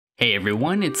Hey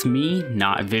everyone, it's me,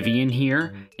 not Vivian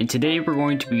here, and today we're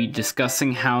going to be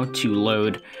discussing how to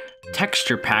load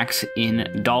texture packs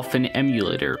in Dolphin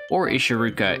Emulator, or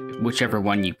Ishiruka, whichever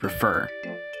one you prefer.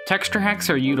 Texture hacks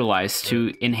are utilized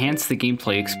to enhance the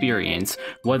gameplay experience,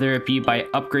 whether it be by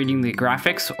upgrading the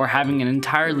graphics or having an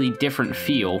entirely different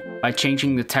feel by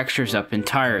changing the textures up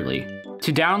entirely.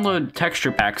 To download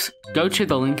texture packs, go to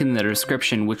the link in the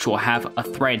description, which will have a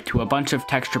thread to a bunch of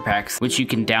texture packs which you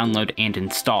can download and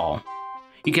install.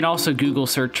 You can also Google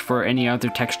search for any other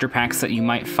texture packs that you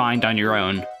might find on your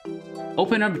own.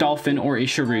 Open up Dolphin or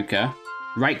Ishiruka,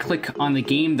 right-click on the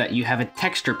game that you have a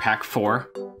texture pack for,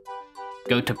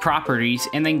 go to Properties,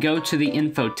 and then go to the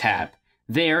Info tab.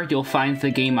 There, you'll find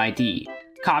the game ID.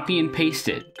 Copy and paste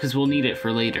it, because we'll need it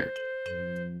for later.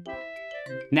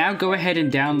 Now go ahead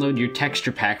and download your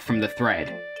texture pack from the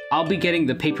thread. I'll be getting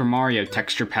the Paper Mario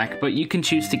texture pack, but you can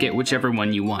choose to get whichever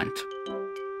one you want.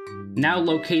 Now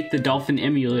locate the Dolphin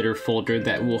Emulator folder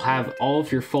that will have all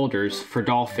of your folders for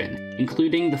Dolphin,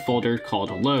 including the folder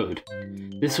called Load.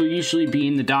 This will usually be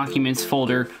in the Documents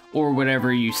folder or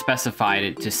whatever you specified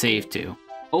it to save to.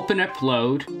 Open up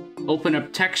Load, open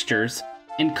up Textures,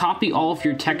 and copy all of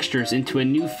your textures into a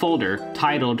new folder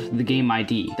titled the game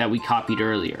ID that we copied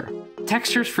earlier.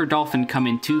 Textures for Dolphin come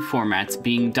in two formats,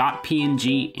 being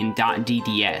 .png and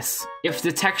 .dds. If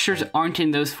the textures aren't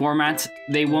in those formats,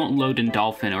 they won't load in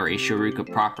Dolphin or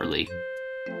Ishiruka properly.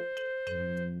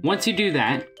 Once you do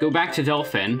that, go back to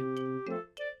Dolphin,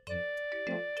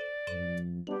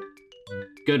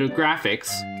 go to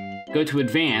Graphics, go to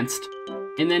Advanced,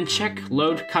 and then check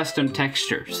Load Custom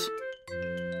Textures.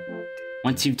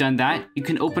 Once you've done that, you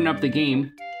can open up the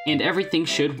game, and everything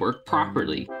should work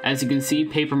properly. As you can see,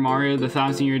 Paper Mario the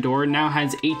Thousand Year Door now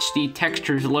has HD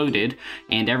textures loaded,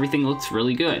 and everything looks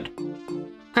really good.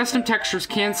 Custom textures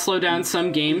can slow down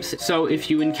some games, so if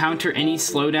you encounter any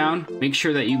slowdown, make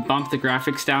sure that you bump the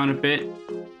graphics down a bit.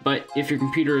 But if your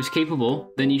computer is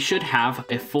capable, then you should have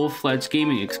a full-fledged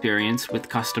gaming experience with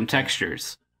custom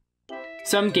textures.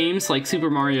 Some games, like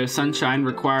Super Mario Sunshine,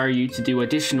 require you to do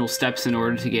additional steps in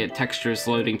order to get textures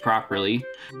loading properly,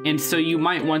 and so you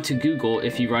might want to Google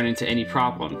if you run into any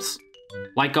problems.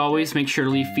 Like always, make sure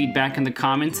to leave feedback in the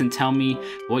comments and tell me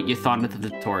what you thought of the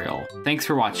tutorial. Thanks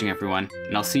for watching everyone,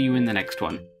 and I'll see you in the next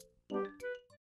one.